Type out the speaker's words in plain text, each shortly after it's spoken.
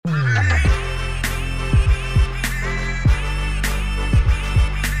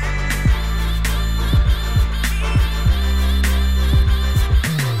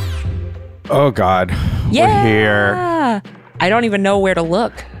Oh, God. Yeah. We're here. I don't even know where to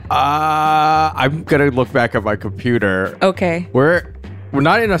look. I'm going to look back at my computer. Okay. We're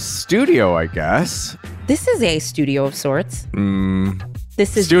not in a studio, I guess. This is a studio of sorts.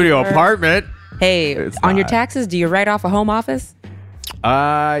 This is Studio apartment. Hey, It's on your not. taxes, do you write off a home office?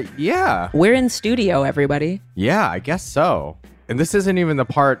 Yeah. We're in studio, everybody. Yeah, I guess so. And this isn't even the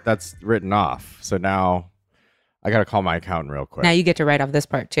part that's written off. So now I got to call my accountant real quick. Now you get to write off this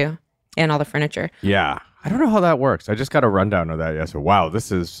part too, and all the furniture. Yeah. I don't know how that works. I just got a rundown of that yesterday. Wow,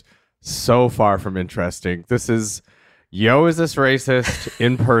 this is so far from interesting. This is Yo, Is This Racist?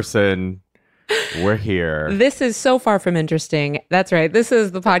 In person. We're here. This is so far from interesting. That's right. This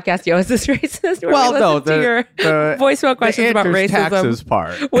is the podcast, Yo, Is This Racist? Where Well, we no, listen to your voicemail questions about Andrew's racism. taxes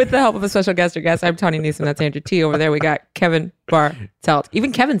part. With the help of a special guest or guest. I'm Tony Newsom. That's Andrew T. Over there, we got Kevin Bartelt.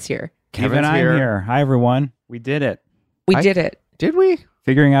 Even Kevin's here. Even I'm here. Hi, everyone. We did it. We did it. Did we?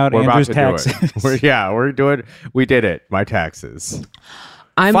 Figuring out We're Andrew's about to taxes. do it. We did it. My taxes.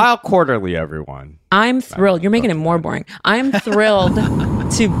 File quarterly, everyone. I'm thrilled. You're making it more boring. I'm thrilled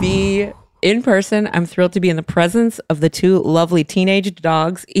to be in person. I'm thrilled to be in the presence of the two lovely teenage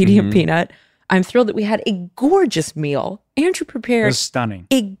dogs eating a peanut. I'm thrilled that we had a gorgeous meal. Andrew It prepared was stunning.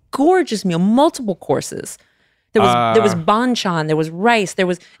 a gorgeous meal, multiple courses. There was banchan, there was rice, there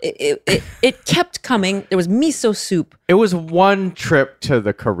was it kept coming. There was miso soup It was one trip to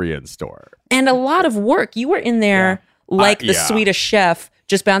the Korean store. and a lot of work. You were in there like the yeah. Swedish chef,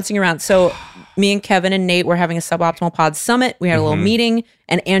 just bouncing around. So me and Kevin and Nate were having a Suboptimal Pod Summit. We had a little meeting,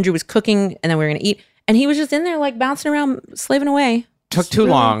 and Andrew was cooking, and then we were going to eat. And he was just in there like bouncing around, slaving away. Took too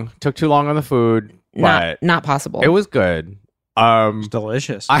long on the food, but Not possible. it was good. It's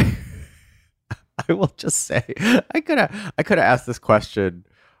delicious. I will just say I could have asked this question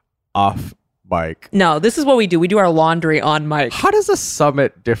off mic. No, this is what we do. We do our laundry on mic. How does a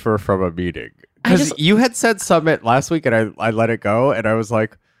summit differ from a meeting? Because you had said summit last week and I let it go and I was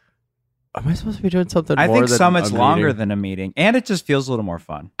like, am I supposed to be doing something I more think than Summit's a longer meeting? than a meeting, and it just feels a little more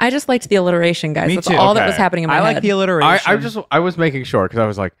fun. I just liked the alliteration, guys. Me That's too. all that Okay. was happening in my I head. like the alliteration. I was making sure because I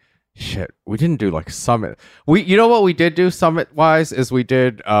was like, shit, we didn't do like summit. You know what we did do summit wise is we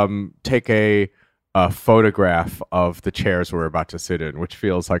did take a photograph of the chairs we're about to sit in, which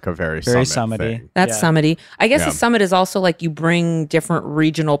feels like a very summit summity. thing. That's Yeah. summity. I guess Yeah. a summit is also like you bring different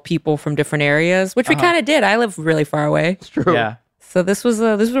regional people from different areas, which we kind of did. I live really far away, True. Yeah. so this was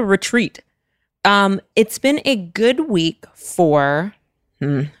a retreat. It's been a good week for,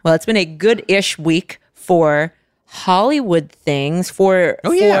 it's been a good-ish week for Hollywood things for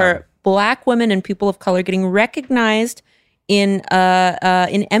Black women and people of color getting recognized in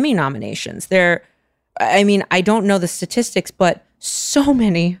Emmy nominations. I don't know the statistics, but so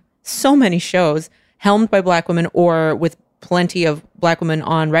many shows helmed by Black women or with plenty of Black women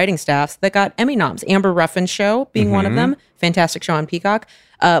on writing staffs that got Emmy noms. Amber Ruffin's show being one of them. Fantastic show on Peacock.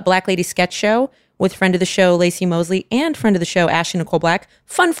 Black Lady Sketch Show with friend of the show Lacey Mosley and friend of the show Ashley Nicole Black.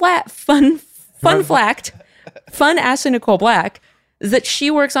 Fun Ashley Nicole Black is that she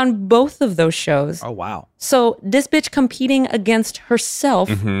works on both of those shows. Oh wow. So this bitch competing against herself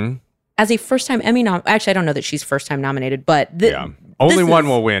as a first-time Emmy nom. Actually, I don't know that she's first-time nominated, but Only one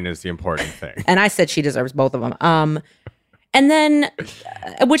will win is the important thing. and I said she deserves both of them. And then,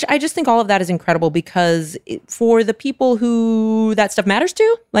 which I just think all of that is incredible because for the people who that stuff matters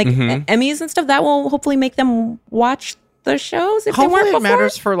to, like Emmys and stuff, that will hopefully make them watch the shows if they Hopefully weren't it before.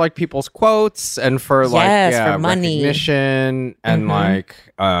 matters for like people's quotes and for For money. recognition and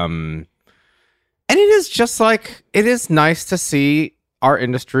and it is just like it is nice to see our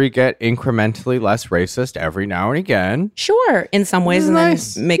industry get incrementally less racist every now and again. Sure, in some ways, It's and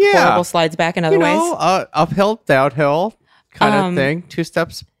nice. then make Yeah. horrible slides back in other ways. Uphill, downhill kind of thing. 2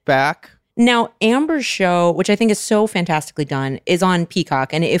 steps back. Now, Amber's show, which I think is so fantastically done, is on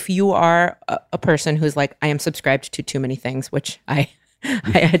Peacock. And if you are a person who's like, I am subscribed to too many things, which I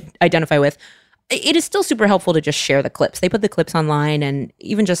identify with, it is still super helpful to just share the clips. They put the clips online and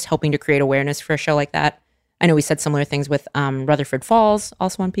even just helping to create awareness for a show like that. I know we said similar things with Rutherford Falls,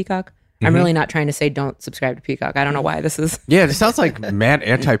 also on Peacock. I'm really not trying to say don't subscribe to Peacock. I don't know why this is. Yeah, it sounds like mad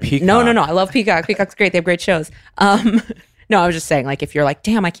anti-Peacock. No. I love Peacock. Peacock's great. They have great shows. No, I was just saying, like, if you're like,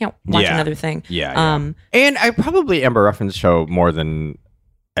 damn, I can't watch another thing. Yeah. And I probably Amber Ruffin's show more than,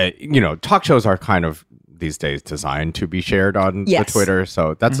 talk shows are kind of these days designed to be shared on the Twitter.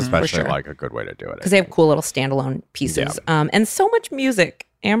 So that's especially like a good way to do it. Because they have cool little standalone pieces. And so much music.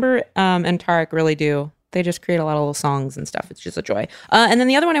 Amber and Tarek really do. They just create a lot of little songs and stuff. It's just a joy. And then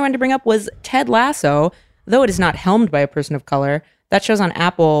the other one I wanted to bring up was Ted Lasso, though it is not helmed by a person of color. That show's on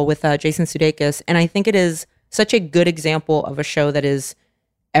Apple with Jason Sudeikis. And I think it is such a good example of a show that is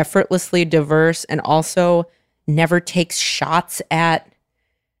effortlessly diverse and also never takes shots at,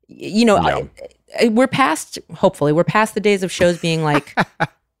 we're past the days of shows being like,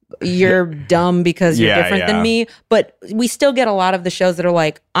 you're dumb because you're different than me. But we still get a lot of the shows that are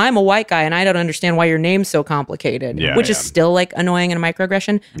like, I'm a white guy and I don't understand why your name's so complicated, which is still like annoying and a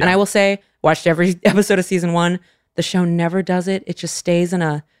microaggression. And I will say, watched every episode of season 1. The show never does it. It just stays in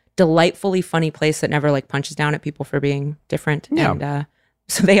a delightfully funny place that never like punches down at people for being different. Yeah. And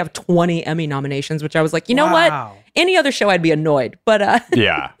so they have 20 Emmy nominations, which I was like, you know what? Any other show I'd be annoyed. But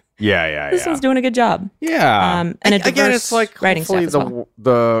this one's doing a good job. Yeah. And a diverse again, it's like writing staff hopefully as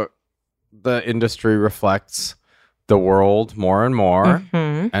well. the industry reflects the world more and more,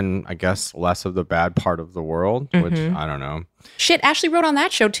 Mhm. and I guess less of the bad part of the world, which I don't know. Shit, Ashley wrote on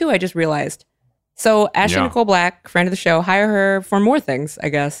that show too, I just realized. So Ashley Yeah. Nicole Black, friend of the show, hire her for more things, I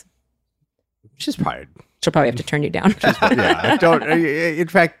guess. She's probably She'll probably have to turn you down. yeah. Don't. In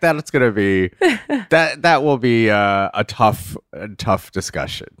fact, that's gonna be that will be a tough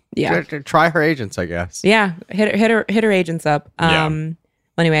discussion. Yeah. Try her agents, I guess. Yeah, hit her agents up. Yeah. Well,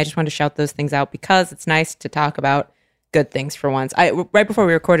 anyway, I just wanted to shout those things out because it's nice to talk about good things for once. Right before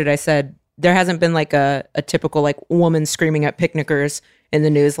we recorded, I said there hasn't been like a typical like woman screaming at picnickers in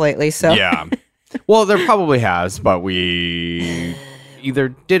the news lately. So Yeah. Well, there probably has, but we either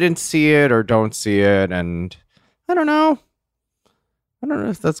didn't see it or don't see it, and I don't know. I don't know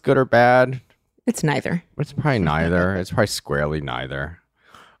if that's good or bad. it's neither. It's probably neither. It's probably squarely neither.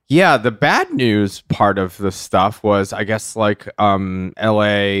 Yeah, the bad news part of the stuff was, I guess, like LAPD,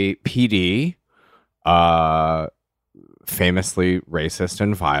 famously racist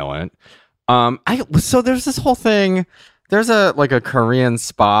and violent. So there's this whole thing. There's a Korean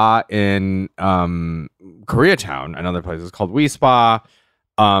spa in Koreatown, another place. It's called We Spa,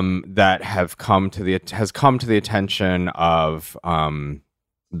 that has come to the attention of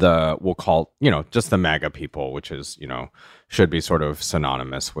we'll call just the MAGA people, which is should be sort of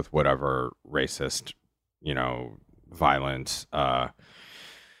synonymous with whatever racist, violent,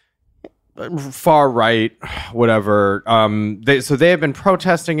 far right, whatever. They have been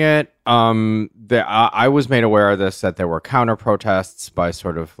protesting it. I was made aware of this, that there were counter protests by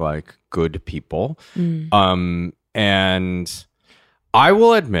sort of like good people. And I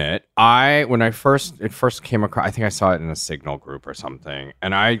will admit, when it first came across, I think I saw it in a Signal group or something,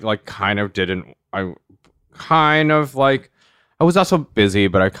 and I was also busy,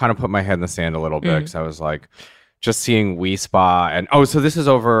 but I kind of put my head in the sand a little bit because I was like, just seeing We Spa, and so this is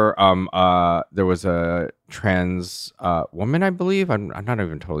over. There was a trans woman, I believe. I'm not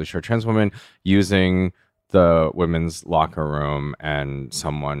even totally sure. Trans woman using the women's locker room, and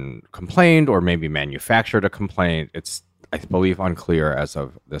someone complained, or maybe manufactured a complaint. It's, I believe, unclear as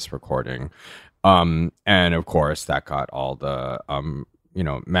of this recording. And of course, that got all the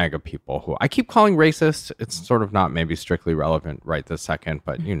MAGA people, who I keep calling racist. It's sort of not maybe strictly relevant right this second,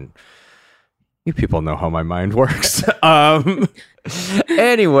 but you people know how my mind works.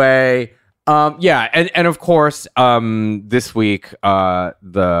 Anyway, and of course, this week,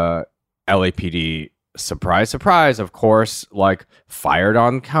 the LAPD, surprise, of course, like fired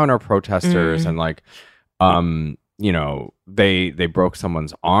on counter protesters and like, they broke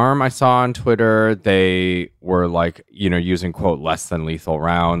someone's arm. I saw on Twitter. They were like, using quote less than lethal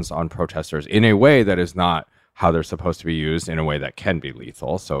rounds on protesters in a way that is not how they're supposed to be used, in a way that can be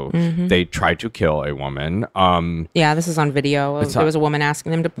lethal. So they tried to kill a woman. Yeah, this is on video. There was a woman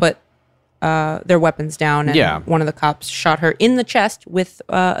asking them to put their weapons down, and one of the cops shot her in the chest with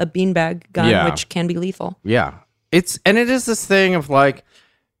a beanbag gun, which can be lethal. Yeah. It is this thing of like,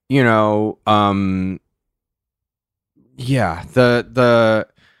 the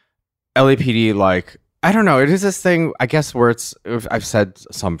LAPD, like, I don't know. It is this thing, I guess, where I've said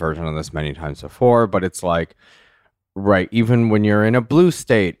some version of this many times before, but it's like, right, even when you're in a blue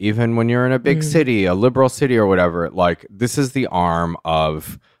state, even when you're in a big city, a liberal city or whatever, like, this is the arm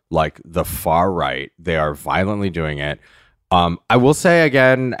of like the far right. They are violently doing it. I will say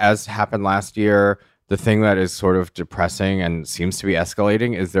again, as happened last year, the thing that is sort of depressing and seems to be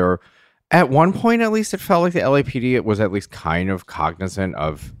escalating is there, at one point at least, it felt like the LAPD was at least kind of cognizant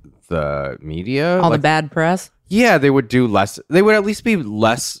of the media, all the bad press. Yeah, they would do less. They would at least be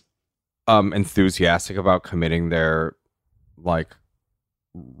less enthusiastic about committing their like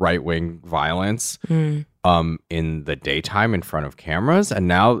right-wing violence in the daytime in front of cameras, and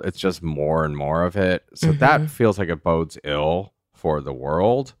now it's just more and more of it. So that feels like it bodes ill for the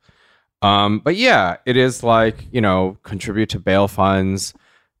world. But yeah, it is like, contribute to bail funds,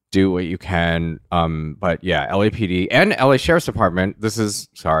 do what you can. But yeah, LAPD and LA Sheriff's Department, this is,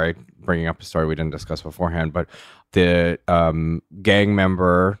 sorry, bringing up a story we didn't discuss beforehand, but the gang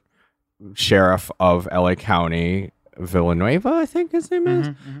member sheriff of LA County, Villanueva, I think his name is,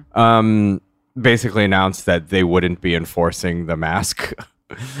 basically announced that they wouldn't be enforcing the mask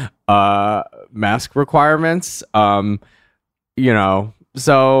requirements.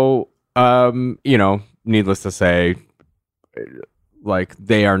 Needless to say, like,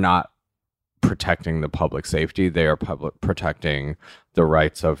 they are not protecting the public safety. They are protecting the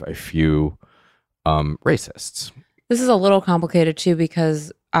rights of a few racists. This is a little complicated too,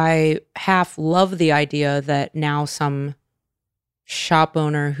 because I half love the idea that now some shop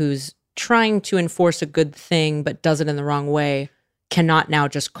owner who's trying to enforce a good thing but does it in the wrong way cannot now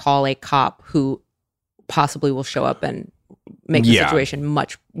just call a cop who possibly will show up and make the situation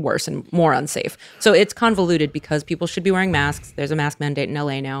much worse and more unsafe. So it's convoluted because people should be wearing masks. There's a mask mandate in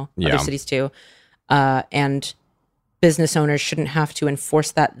LA now, other cities too. And business owners shouldn't have to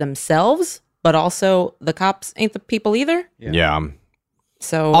enforce that themselves, but also the cops ain't the people either. Yeah.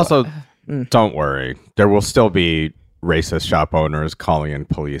 So also, don't worry. There will still be racist shop owners calling in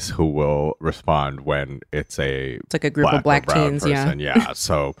police who will respond when it's like a group of black teens. Person. Yeah.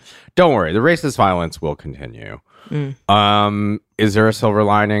 So don't worry. The racist violence will continue. Is there a silver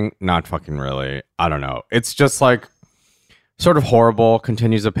lining? Not fucking really. I don't know. It's just like sort of horrible,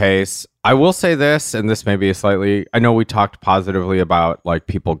 continues apace. I will say this, and this may be I know we talked positively about like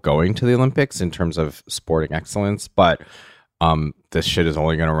people going to the Olympics in terms of sporting excellence, but this shit is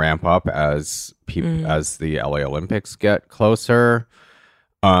only going to ramp up as as the LA Olympics get closer.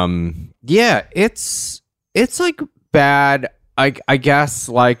 It's like bad. I guess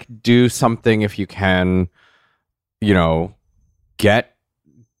like do something if you can, get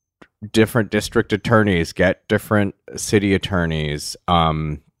different district attorneys, get different city attorneys,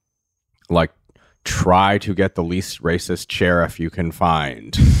 like try to get the least racist sheriff you can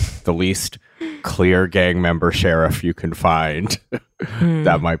find, the least clear gang member sheriff you can find.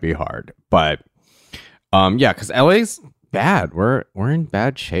 That might be hard, but because LA's bad. We're in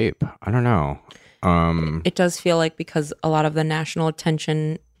bad shape. I don't know. It does feel like because a lot of the national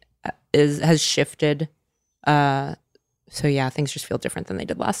attention has shifted. So yeah, things just feel different than they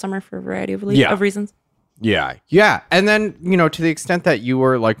did last summer for a variety of reasons. Yeah. And then, to the extent that you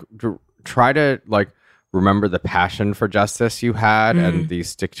were like, try to like remember the passion for justice you had and the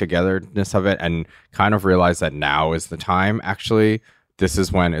stick togetherness of it, and kind of realize that now is the time. Actually, this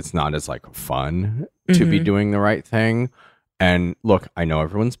is when it's not as like fun to be doing the right thing. And look, I know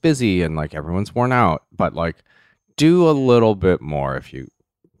everyone's busy and like everyone's worn out, but like do a little bit more if you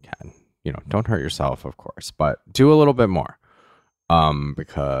can. Don't hurt yourself, of course, but do a little bit more.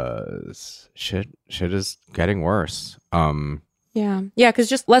 Because shit is getting worse. Yeah, because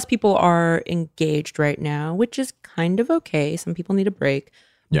just less people are engaged right now, which is kind of okay. Some people need a break,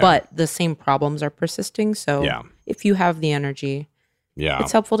 but the same problems are persisting. So if you have the energy,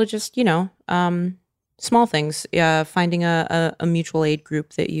 it's helpful to just, small things. Finding a mutual aid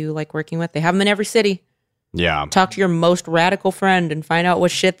group that you like working with. They have them in every city. Yeah. Talk to your most radical friend and find out what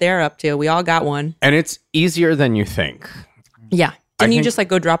shit they're up to. We all got one. And it's easier than you think. Yeah. Didn't you just like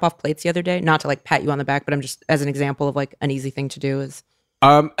go drop off plates the other day? Not to like pat you on the back, but I'm just as an example of like an easy thing to do is.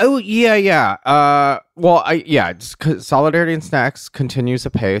 Just Solidarity and Snacks continues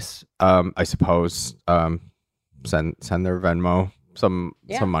apace. I suppose send their Venmo some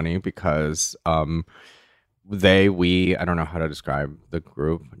money because we I don't know how to describe the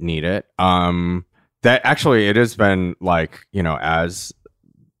group, need it. That actually it has been like, as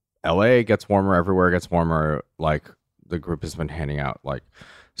LA gets warmer, everywhere gets warmer, like the group has been handing out like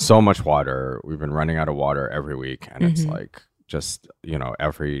so much water. We've been running out of water every week, and it's like just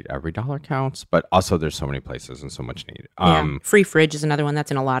every dollar counts. But also there's so many places and so much need. Free fridge is another one that's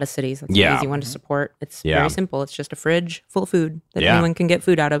in a lot of cities. That's an easy one to support. It's very simple. It's just a fridge full of food that anyone can get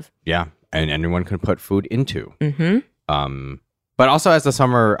food out of. Yeah, and anyone can put food into. But also as the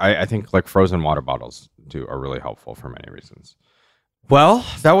summer, I think like frozen water bottles are really helpful for many reasons. Well,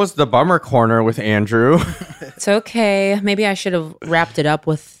 that was the bummer corner with Andrew. It's okay. Maybe I should have wrapped it up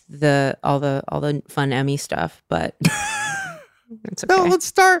with all the fun Emmy stuff, but it's okay. No, let's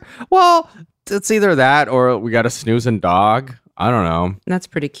start. Well, it's either that or we got a snoozing dog. I don't know. That's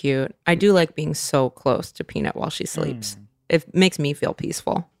pretty cute. I do like being so close to Peanut while she sleeps. It makes me feel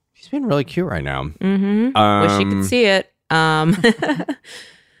peaceful. She's being really cute right now. Wish you could see it.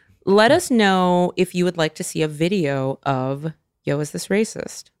 Let us know if you would like to see a video of Yo, Is This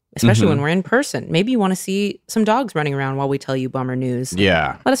Racist? Especially when we're in person. Maybe you want to see some dogs running around while we tell you bummer news.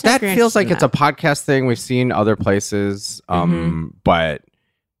 Yeah. Let us know. That feels like it's a podcast thing. We've seen other places. But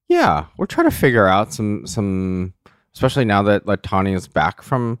yeah, we're trying to figure out some especially now that Tanya is back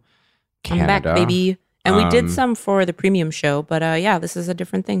from Canada. I'm back, baby. And we did Um, some for the premium show, but yeah, this is a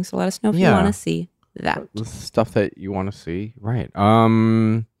different thing. So let us know if you Yeah. want to see that. The stuff that you want to see, right?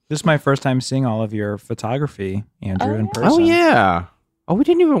 This is my first time seeing all of your photography, Andrew, in person. Oh yeah. Oh, we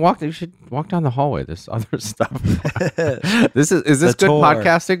didn't even walk. You should walk down the hallway. This other stuff. Is this The good tour.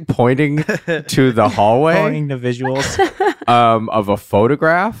 podcasting? Pointing to the hallway Pointing to visuals. of a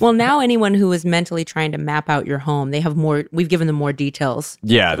photograph. Well, now anyone who is mentally trying to map out your home, they have more. We've given them more details.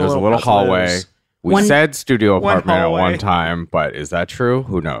 Yeah, there's a little little hallway. clues. We One- said studio One apartment at hallway. one time, but is that true?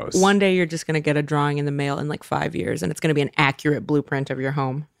 Who knows? One day you're just going to get a drawing in the mail in like 5 years, and it's going to be an accurate blueprint of your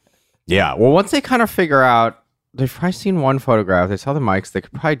home. Yeah. Well, once they kind of figure out, they've probably seen one photograph. They saw the mics. They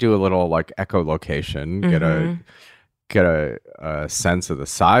could probably do a little like echolocation, get a sense of the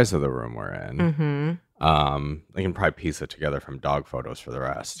size of the room we're in. Mm-hmm. They can probably piece it together from dog photos for the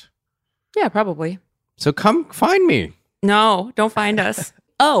rest. Yeah, probably. So come find me. No, don't find us.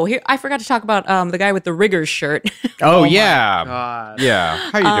 Oh, here I forgot to talk about the guy with the Riggers shirt. Oh, yeah. God. Yeah.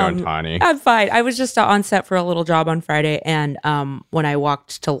 How you doing, Tawny? I'm fine. I was just on set for a little job on Friday, and when I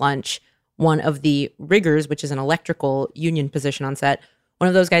walked to lunch, one of the riggers, which is an electrical union position on set, one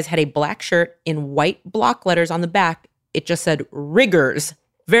of those guys had a black shirt in white block letters on the back. It just said riggers,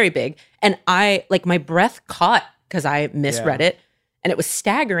 very big. And my breath caught because I misread it, and it was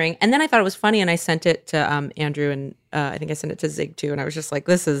staggering. And then I thought it was funny, and I sent it to Andrew, and I think I sent it to Zig too. And I was just like,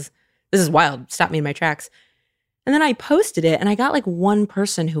 this is wild. Stop me in my tracks. And then I posted it, and I got like one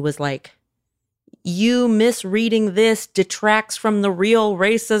person who was like, you misreading this detracts from the real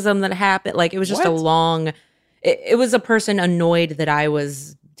racism that happened. Like, it was just a long, it was a person annoyed that I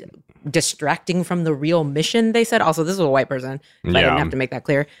was distracting from the real mission, they said. Also, this was a white person, so I didn't have to make that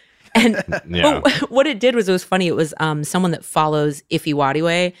clear. And but what it did was, it was funny. It was someone that follows Iffy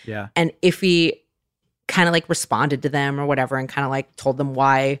Wadiwe. Yeah. And Iffy kind of like responded to them or whatever, and kind of like told them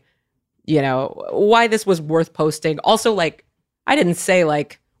why this was worth posting. Also, like, I didn't say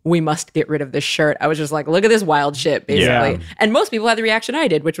like, we must get rid of this shirt. I was just like, look at this wild shit, basically. Yeah. And most people had the reaction I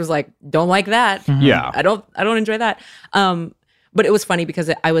did, which was like, don't like that. Yeah. I don't enjoy that. But it was funny because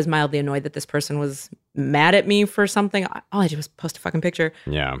I was mildly annoyed that this person was mad at me for something. All I did was post a fucking picture.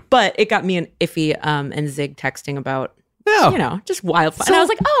 Yeah. But it got me and Iffy and Zig texting about, just wild fun. So- And I was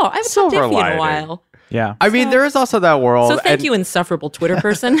like, oh, I haven't talked to silver Iffy in a lining. while. Yeah. I mean, there is also that world. So thank and you, insufferable Twitter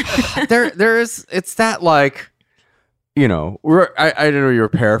person. there is, it's that like, I don't know, you're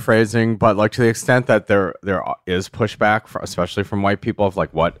paraphrasing, but like to the extent that there is pushback, especially from white people, of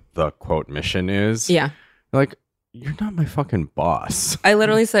like what the quote mission is. Yeah. Like, you're not my fucking boss. I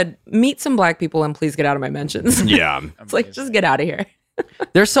literally said, meet some black people and please get out of my mentions. Yeah. It's like, just get out of here.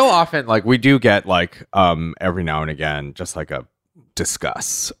 There's so often like we do get like every now and again just like a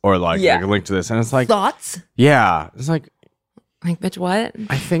discuss or like a link to this, and it's like Thoughts? yeah, it's like Bitch, what?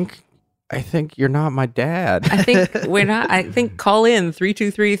 I think you're not my dad. I think we're not. I think call in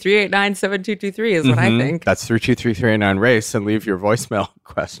 323-389-7223 is what I think, That's 323-389 race, and leave your voicemail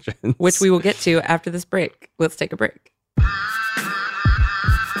questions, which we will get to after this break. Let's take a break.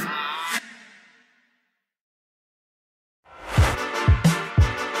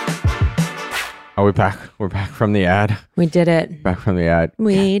 Are we back? We're back from the ad. We did it. Back from the ad.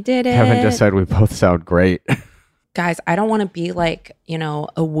 We did it. Kevin just said we both sound great. Guys, I don't want to be like,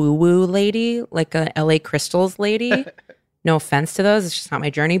 a woo-woo lady, like a LA Crystals lady. No offense to those. It's just not my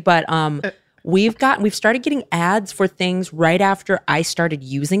journey. But we've started getting ads for things right after I started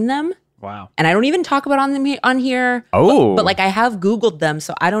using them. Wow. And I don't even talk about them on here. Oh. But like, I have Googled them,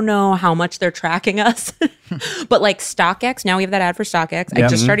 so I don't know how much they're tracking us. But like StockX, now we have that ad for StockX. I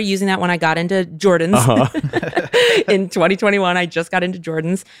just started using that when I got into Jordans. In 2021, I just got into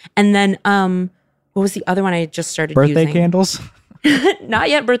Jordans. And then what was the other one I just started Birthday using? candles? Not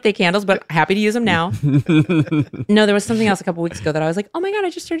yet birthday candles, but happy to use them now. No, there was something else a couple weeks ago that I was like, oh my God, I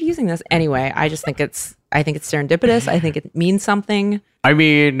just started using this. Anyway, I think it's serendipitous. I think it means something. I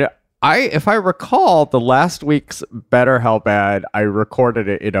mean, if I recall, the last week's BetterHelp ad, I recorded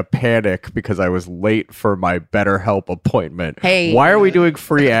it in a panic because I was late for my BetterHelp appointment. Hey. Why are we doing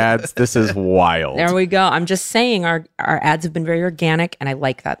free ads? This is wild. There we go. I'm just saying our ads have been very organic, and I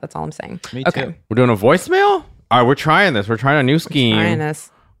like that. That's all I'm saying. Me Okay. too. We're doing a voicemail? All right, we're trying this. We're trying a new scheme Trying this.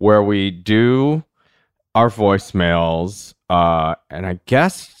 where we do our voicemails. And I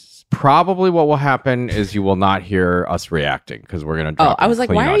guess probably what will happen is you will not hear us reacting because we're going to drop I was like,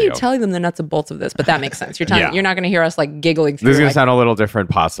 clean why are audio. you telling them the nuts and bolts of this? But that makes sense. You're telling, Yeah. You're not going to hear us like giggling through. This is going to like, sound a little different,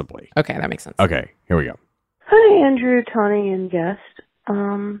 possibly. okay, that makes sense. Okay, here we go. Hi, Andrew, Tawny, and guest.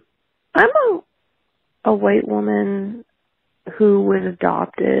 I'm a white woman who was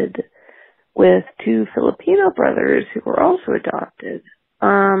adopted with two Filipino brothers who were also adopted.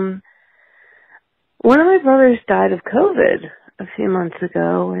 One of my brothers died of COVID a few months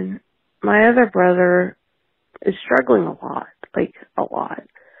ago, and my other brother is struggling a lot, like a lot.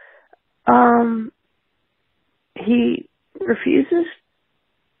 He refuses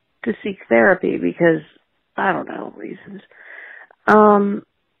to seek therapy because, I don't know, reasons. And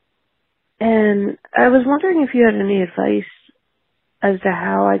I was wondering if you had any advice as to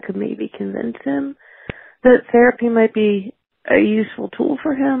how I could maybe convince him that therapy might be a useful tool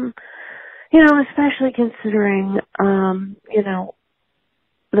for him, you know, especially considering, you know,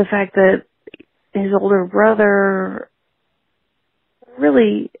 the fact that his older brother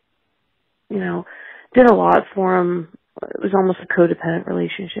really, you know, did a lot for him. It was almost a codependent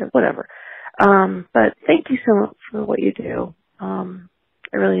relationship, whatever. But thank you so much for what you do.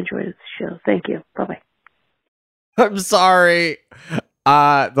 I really enjoyed the show. Thank you. Bye-bye. I'm sorry.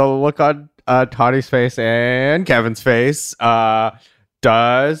 The look on Tawny's face and Kevin's face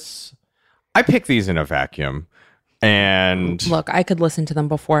does. I pick these in a vacuum. And look, I could listen to them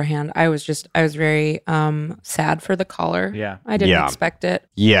beforehand. I was very sad for the caller. Yeah. I didn't expect it.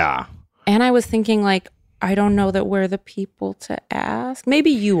 yeah. And I was thinking, like, I don't know that we're the people to ask. Maybe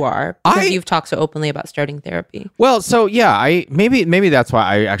you are, because you've talked so openly about starting therapy. Well, so yeah, maybe that's why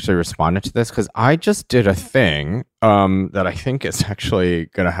I actually responded to this, because I just did a thing that I think is actually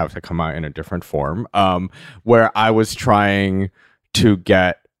going to have to come out in a different form, where I was trying to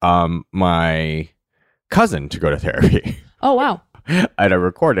get my cousin to go to therapy. Oh, wow. And I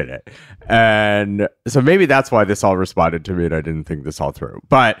recorded it. And so maybe that's why this all responded to me and I didn't think this all through.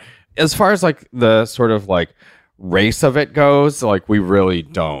 But as far as like the sort of like race of it goes, like we really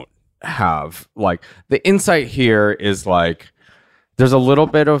don't have like the insight here is like there's a little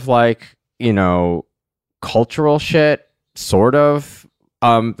bit of like, you know, cultural shit sort of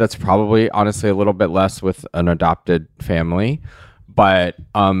that's probably honestly a little bit less with an adopted family. But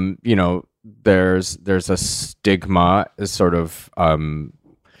you know, there's a stigma sort of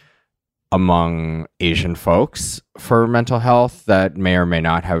among Asian folks for mental health that may or may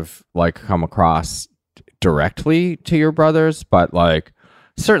not have like come across directly to your brothers, but like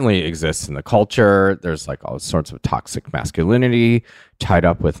certainly exists in the culture. There's like all sorts of toxic masculinity tied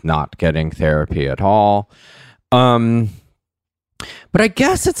up with not getting therapy at all. But I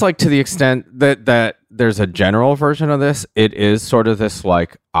guess it's like to the extent that there's a general version of this, it is sort of this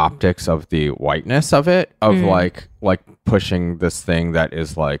like optics of the whiteness of it, of like pushing this thing that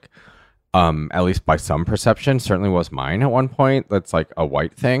is like, at least by some perception, certainly was mine at one point. That's like a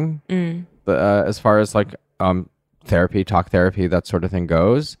white thing, as far as like therapy, talk therapy, that sort of thing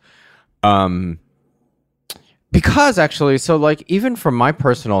goes. Because actually, so like even from my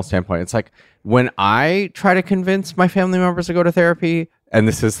personal standpoint, it's like when I try to convince my family members to go to therapy, and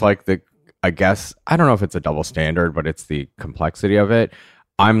this is like I guess, I don't know if it's a double standard, but it's the complexity of it.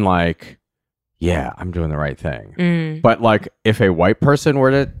 I'm like, yeah, I'm doing the right thing. But like if a white person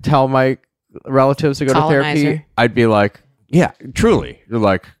were to tell my relatives to go to therapy, I'd be like, yeah, truly. You're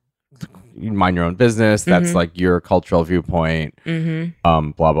like, you mind your own business. That's like your cultural viewpoint,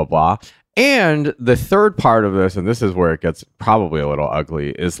 blah, blah, blah. And the third part of this, and this is where it gets probably a little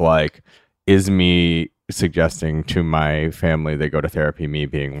ugly, is like, is me suggesting to my family they go to therapy, me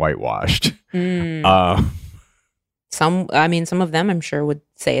being whitewashed. Some of them I'm sure would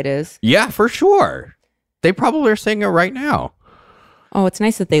say it is. Yeah, for sure. They probably are saying it right now. Oh, it's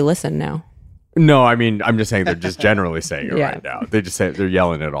nice that they listen now. No, I mean, I'm just saying they're just generally saying it right now. They just say they're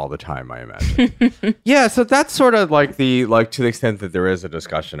yelling it all the time, I imagine. Yeah, so that's sort of like to the extent that there is a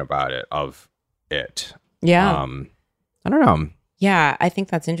discussion about it, of it. Yeah. I don't know. Yeah, I think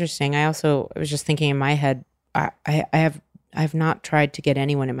that's interesting. I was just thinking in my head, I have not tried to get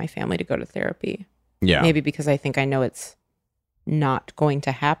anyone in my family to go to therapy. Yeah. Maybe because I think I know it's not going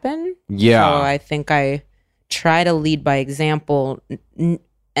to happen. Yeah. So I think I try to lead by example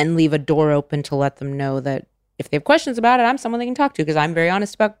and leave a door open to let them know that if they have questions about it, I'm someone they can talk to because I'm very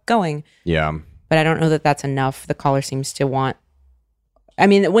honest about going. Yeah. But I don't know that that's enough. The caller seems to want... I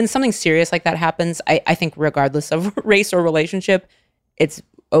mean, when something serious like that happens, I think regardless of race or relationship, it's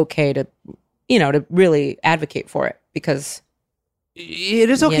okay to, to really advocate for it because... It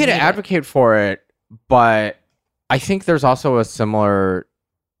is okay to advocate for it, but I think there's also a similar,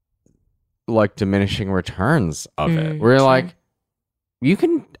 like, diminishing returns of it. Where you're like, you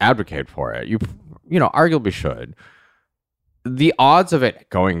can advocate for it. You arguably should. The odds of it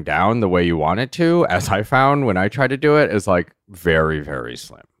going down the way you want it to, as I found when I tried to do it, is like very, very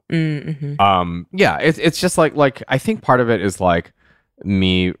slim. Yeah, it's just like I think part of it is like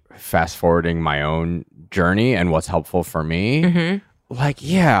me fast forwarding my own journey and what's helpful for me. Like,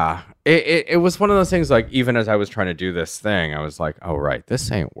 yeah, it was one of those things. Like, even as I was trying to do this thing, I was like, oh right,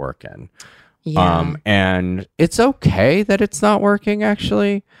 this ain't working. Yeah. And it's okay that it's not working,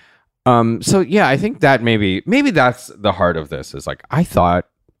 actually. So yeah, I think that maybe that's the heart of this, is like, I thought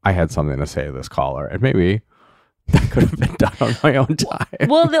I had something to say to this caller, and maybe that could have been done on my own time.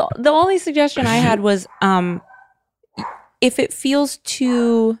 Well, the only suggestion I had was if it feels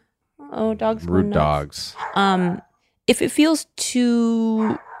too dogs go Rude nuts. dogs. If it feels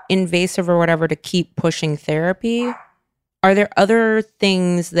too invasive or whatever to keep pushing therapy, are there other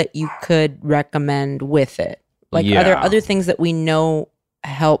things that you could recommend with it? Like, are there other things that we know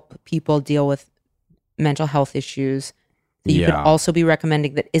help people deal with mental health issues that you could also be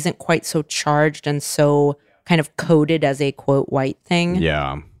recommending that isn't quite so charged and so kind of coded as a quote white thing?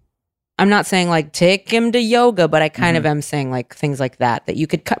 Yeah. I'm not saying like take him to yoga, but I kind of am saying like things like that you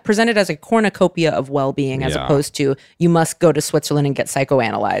could present it as a cornucopia of well-being as opposed to you must go to Switzerland and get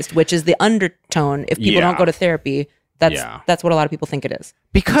psychoanalyzed, which is the undertone. If people don't go to therapy, that's what a lot of people think it is.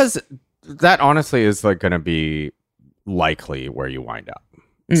 Because that honestly is like going to be likely where you wind up.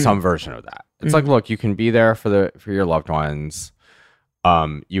 Some version of that. It's like, look, you can be there for your loved ones.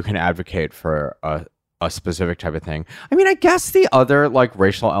 You can advocate for a specific type of thing. I mean, I guess the other like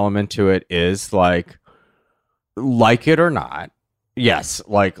racial element to it is like it or not. Yes,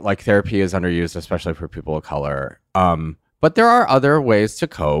 like therapy is underused, especially for people of color. But there are other ways to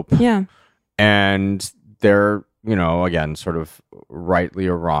cope. Yeah. And they're, again, sort of rightly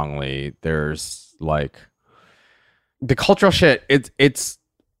or wrongly, there's like the cultural shit.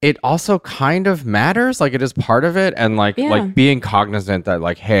 It also kind of matters, like it is part of it, and like being cognizant that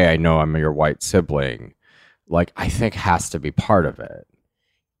like, hey, I know I'm your white sibling, like I think has to be part of it.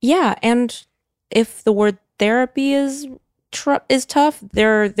 Yeah, and if the word therapy is tough,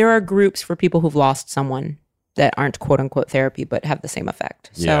 there are groups for people who've lost someone that aren't quote unquote therapy but have the same effect.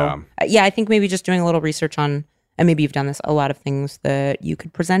 So I think maybe just doing a little research on, and maybe you've done this, a lot of things that you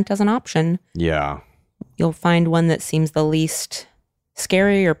could present as an option. Yeah, you'll find one that seems the least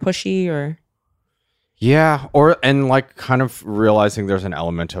scary or pushy or and like kind of realizing there's an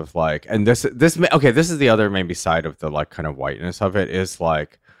element of like, and this is the other maybe side of the like kind of whiteness of it, is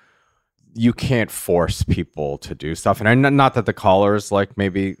like you can't force people to do stuff. And I'm not that the caller is like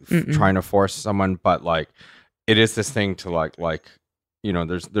maybe trying to force someone, but like it is this thing to like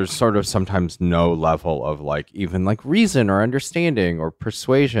there's sort of sometimes no level of like even like reason or understanding or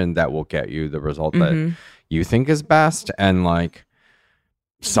persuasion that will get you the result that you think is best. And like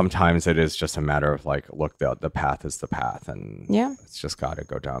sometimes it is just a matter of like, look, the path is the path, and it's just got to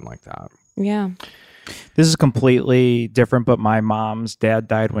go down like that. Yeah. This is completely different, but my mom's dad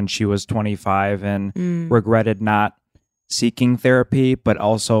died when she was 25 and regretted not seeking therapy, but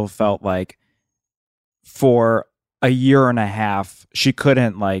also felt like for a year and a half, she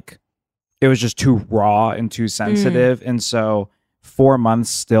couldn't, like, it was just too raw and too sensitive. And so 4 months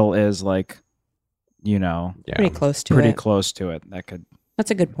still is like, pretty close to it. That's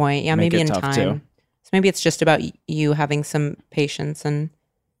a good point. Yeah, maybe in time. Too. So maybe it's just about you having some patience and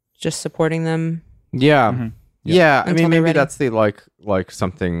just supporting them. Yeah. Yeah. I mean, maybe ready. that's the like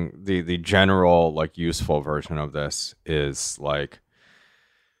something, the general like useful version of this is like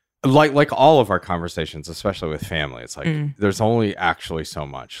all of our conversations, especially with family. It's like there's only actually so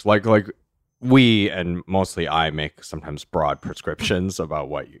much. Like we, and mostly I, make sometimes broad prescriptions about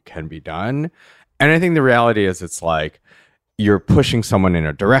what can be done. And I think the reality is it's like you're pushing someone in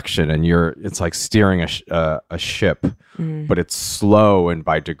a direction, and it's like steering a ship, but it's slow and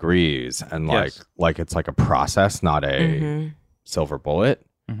by degrees, and like it's like a process, not a silver bullet.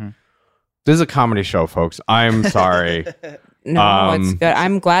 This is a comedy show, folks. I'm sorry. No, it's good.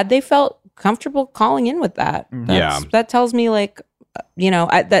 I'm glad they felt comfortable calling in with that. That tells me like,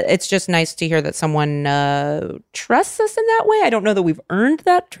 that it's just nice to hear that someone trusts us in that way. I don't know that we've earned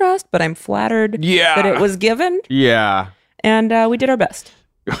that trust, but I'm flattered that it was given. Yeah. And we did our best.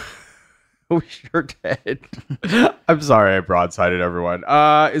 We sure did. I'm sorry I broadsided everyone.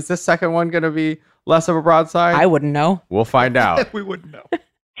 Is this second one going to be less of a broadside? I wouldn't know. We'll find out. We wouldn't know.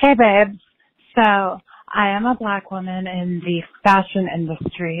 Hey, babes. So I am a Black woman in the fashion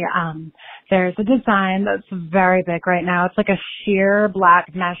industry. There's a design that's very big right now. It's like a sheer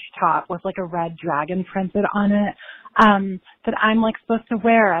black mesh top with like a red dragon printed on it. That I'm like supposed to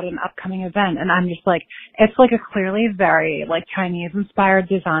wear at an upcoming event, and I'm just like, it's like a clearly very like Chinese inspired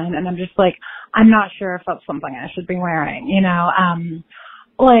design, and I'm just like, I'm not sure if that's something I should be wearing,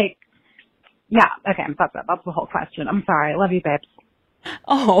 like, yeah, okay, that's it. That's the whole question. I'm sorry. Love you, babes.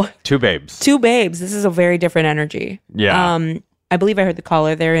 Oh, two babes. This is a very different energy. Yeah. I believe I heard the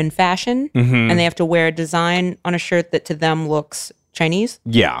caller. They're in fashion, and they have to wear a design on a shirt that to them looks Chinese.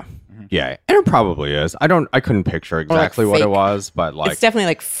 Yeah. Yeah, and it probably is. I couldn't picture exactly what it fake. was, but like It's definitely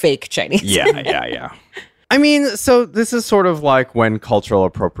like fake Chinese. yeah. I mean, so this is sort of like when cultural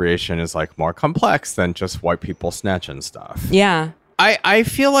appropriation is like more complex than just white people snatching stuff. Yeah. I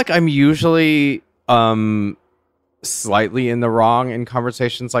feel like I'm usually slightly in the wrong in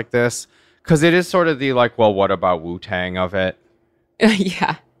conversations like this, because it is sort of the like, well, what about Wu-Tang of it?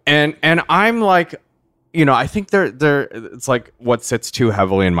 Yeah. And I'm like, you know, I think there it's like what sits too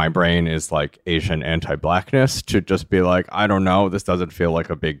heavily in my brain is like Asian anti-blackness, to just be like, I don't know, this doesn't feel like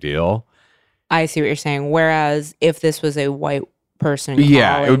a big deal. I see what you're saying. Whereas if this was a white person,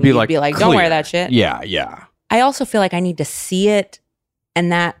 Yeah, it would be you'd like, be like, clear. don't wear that shit. Yeah. I also feel like I need to see it, and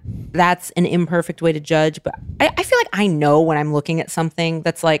that's an imperfect way to judge. But I feel like I know when I'm looking at something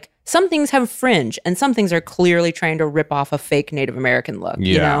that's like, some things have fringe and some things are clearly trying to rip off a fake Native American look,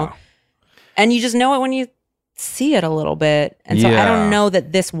 you know? And you just know it when you see it a little bit. And so I don't know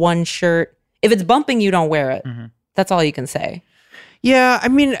that this one shirt, if it's bumping you, don't wear it. Mm-hmm. That's all you can say. Yeah, I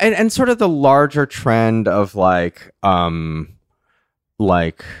mean, and sort of the larger trend of like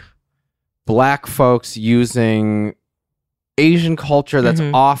black folks using Asian culture that's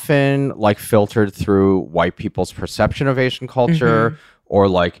often like filtered through white people's perception of Asian culture, or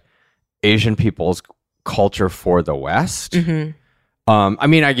like Asian people's culture for the West. I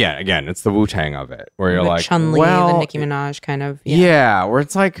mean, again, it's the Wu-Tang of it, where you're The like, Chun-Li, well, the Nicki Minaj kind of. yeah, where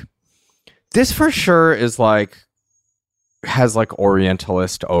it's like, this for sure is like, has like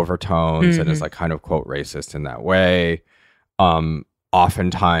Orientalist overtones and is like kind of quote racist in that way.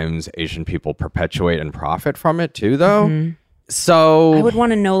 Oftentimes Asian people perpetuate and profit from it too, though. So I would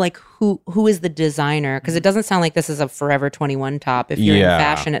want to know like who is the designer, because it doesn't sound like this is a Forever 21 top. If you're in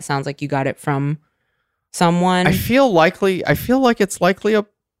fashion, it sounds like you got it from someone. I feel like it's likely a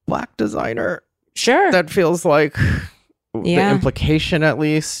black designer. Sure. That feels like the implication, at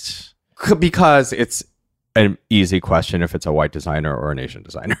least, because it's an easy question if it's a white designer or an Asian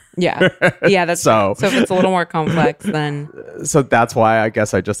designer. Yeah. That's so if it's a little more complex, then so that's why I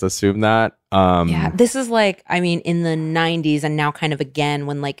guess I just assumed that. This is like, I mean, in the 90s and now kind of again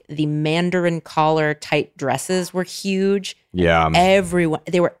when like the Mandarin collar type dresses were huge. Yeah. Everyone,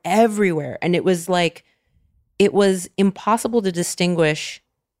 they were everywhere, and it was like, it was impossible to distinguish,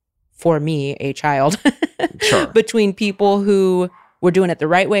 for me, a child, between people who were doing it the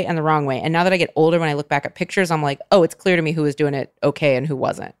right way and the wrong way. And now that I get older, when I look back at pictures, I'm like, oh, it's clear to me who was doing it okay and who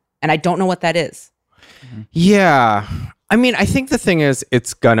wasn't. And I don't know what that is. Yeah. I mean, I think the thing is,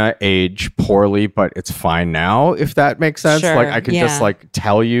 it's gonna age poorly, but it's fine now, if that makes sense. Sure, like, I can just like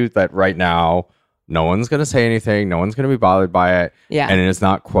tell you that right now, no one's gonna say anything. No one's gonna be bothered by it. Yeah. And it is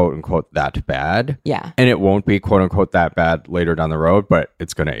not quote unquote that bad. Yeah. And it won't be quote unquote that bad later down the road, but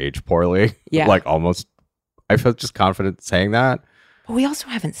it's gonna age poorly. Yeah. Like almost, I feel just confident saying that. But we also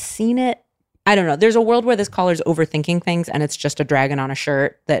haven't seen it. I don't know. There's a world where this collar's overthinking things and it's just a dragon on a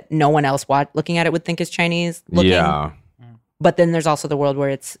shirt that no one else looking at it would think is Chinese looking. Yeah. But then there's also the world where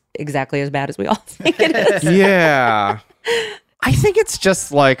it's exactly as bad as we all think it is. Yeah. I think it's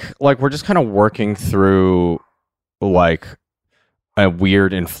just like we're just kind of working through like a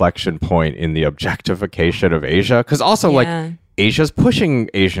weird inflection point in the objectification of Asia. Because also like Asia's pushing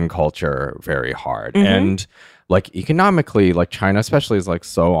Asian culture very hard. And like economically, like China especially is like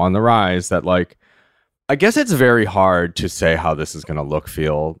so on the rise that like, I guess it's very hard to say how this is going to look,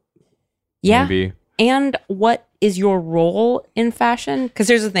 feel. Yeah. Maybe. And what is your role in fashion? Because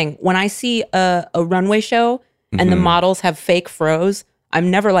here's the thing. When I see a runway show and the models have fake froze,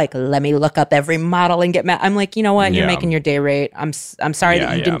 I'm never like, let me look up every model and get mad. I'm like, you know what? You're making your day rate. I'm sorry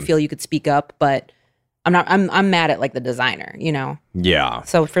that you didn't feel you could speak up, but I'm mad at like the designer, you know? Yeah.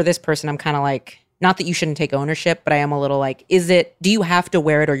 So for this person, I'm kind of like, not that you shouldn't take ownership, but I am a little like, do you have to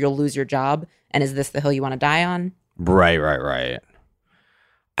wear it or you'll lose your job? And is this the hill you want to die on? Right.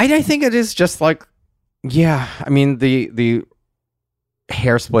 I think it is just like, yeah, I mean, the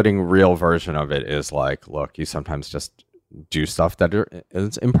hair splitting real version of it is like, look, you sometimes just do stuff that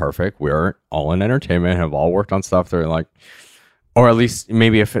is imperfect. We're all in entertainment, have all worked on stuff that are like, or at least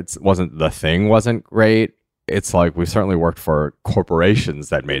maybe if it wasn't great, it's like we've certainly worked for corporations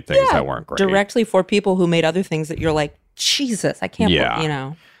that made things that weren't great. Directly for people who made other things that you're like, Jesus, I can't, you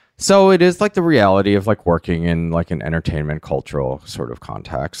know. So it is like the reality of like working in like an entertainment cultural sort of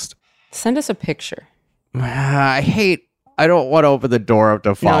context. Send us a picture. I don't want to open the door up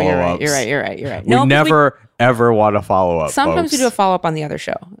to follow-ups. You're right. We never, ever want to follow up. Sometimes folks. we do a follow-up on the other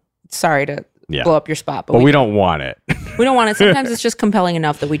show. Sorry to blow up your spot. But we don't want it. We don't want it. Sometimes it's just compelling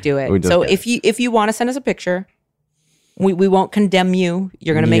enough that we do it. So if you want to send us a picture, we won't condemn you.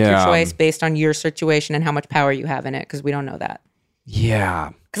 You're going to make your choice based on your situation and how much power you have in it, because we don't know that.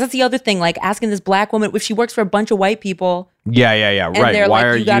 Yeah. Because that's the other thing, like asking this black woman if she works for a bunch of white people. Yeah. Right. Why like,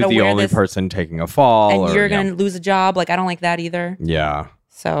 are you the only person taking a fall? And you're going to lose a job. Like, I don't like that either. Yeah.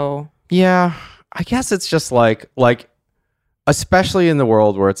 So. Yeah. I guess it's just like, especially in the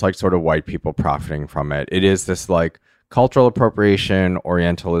world where it's like sort of white people profiting from it. It is this like cultural appropriation,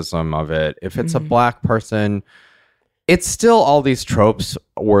 Orientalism of it. If it's a black person, it's still all these tropes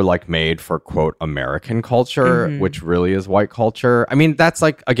were like made for quote American culture, which really is white culture. I mean, that's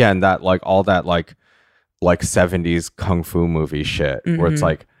like, again, that like all that like 70s kung fu movie shit where it's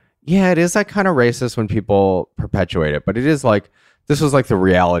like, yeah, it is like kind of racist when people perpetuate it, but it is like, this was like the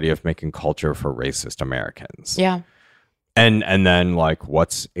reality of making culture for racist Americans. Yeah. And then like,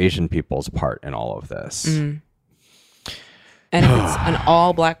 what's Asian people's part in all of this? And if it's an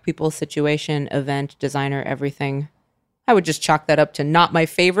all black people situation, event, designer, everything, I would just chalk that up to not my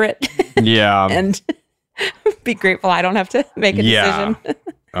favorite. Yeah. And be grateful I don't have to make a decision.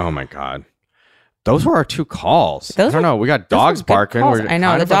 Oh my God. Those were our 2 calls. I don't know. We got those dogs barking. We're I know.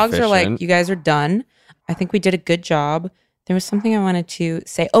 kind The of dogs are efficient. like, you guys are done. I think we did a good job. There was something I wanted to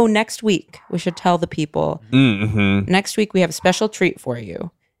say. Oh, next week, we should tell the people. Next week, we have a special treat for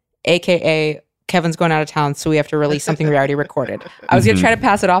you, AKA Kevin's going out of town, so we have to release something we already recorded. I was going to try to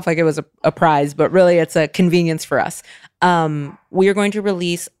pass it off like it was a prize, but really it's a convenience for us. We are going to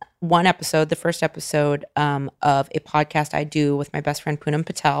release one episode, the first episode of a podcast I do with my best friend Poonam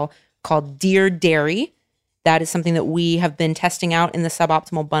Patel called Dear Dairy. That is something that we have been testing out in the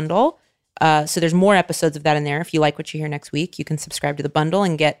Suboptimal bundle. So there's more episodes of that in there. If you like what you hear next week, you can subscribe to the bundle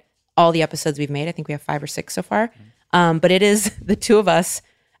and get all the episodes we've made. I think we have 5 or 6 so far. But it is the 2 of us.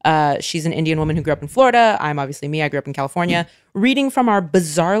 She's an Indian woman who grew up in Florida. I'm obviously me. I grew up in California. Reading from our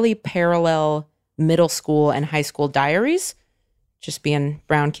bizarrely parallel middle school and high school diaries. Just being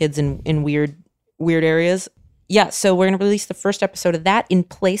brown kids in weird areas. Yeah, so we're going to release the first episode of that in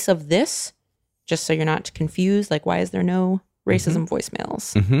place of this. Just so you're not confused. Like, why is there no racism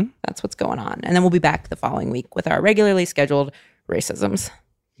voicemails? That's what's going on. And then we'll be back the following week with our regularly scheduled racisms.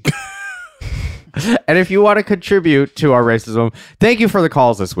 And if you want to contribute to our racism, thank you for the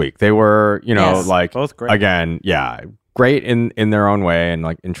calls this week. They were, like, both great. Again, great in their own way and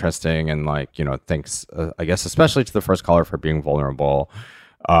like interesting and like, thanks, I guess, especially to the first caller for being vulnerable.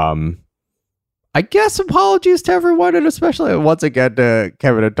 I guess apologies to everyone and especially once again to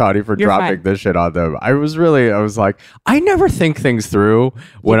Kevin and Tawny for dropping this shit on them. I was like, I never think things through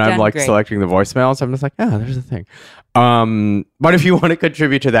when I'm like selecting the voicemails. I'm just like, there's a thing. But if you want to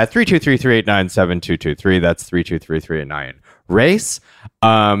contribute to that, 323-389-7223, that's 323-389 race.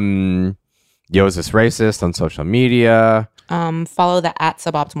 Yo, is this racist on social media? Follow the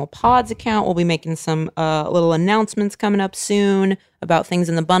 @SuboptimalPods account. We'll be making some little announcements coming up soon about things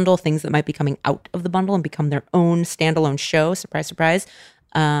in the bundle, things that might be coming out of the bundle and become their own standalone show. Surprise, surprise.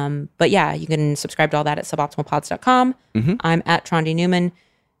 But yeah, you can subscribe to all that at suboptimalpods.com. I'm at Trondy Newman.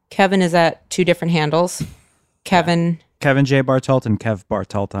 Kevin is at 2 different handles. Kevin J. Bartelt and Kev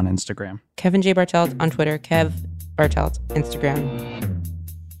Bartelt on Instagram. Kevin J. Bartelt on Twitter. Kev Bartelt Instagram.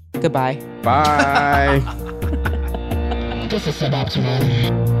 Goodbye. Bye. This is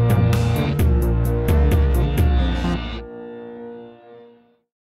Suboptimal.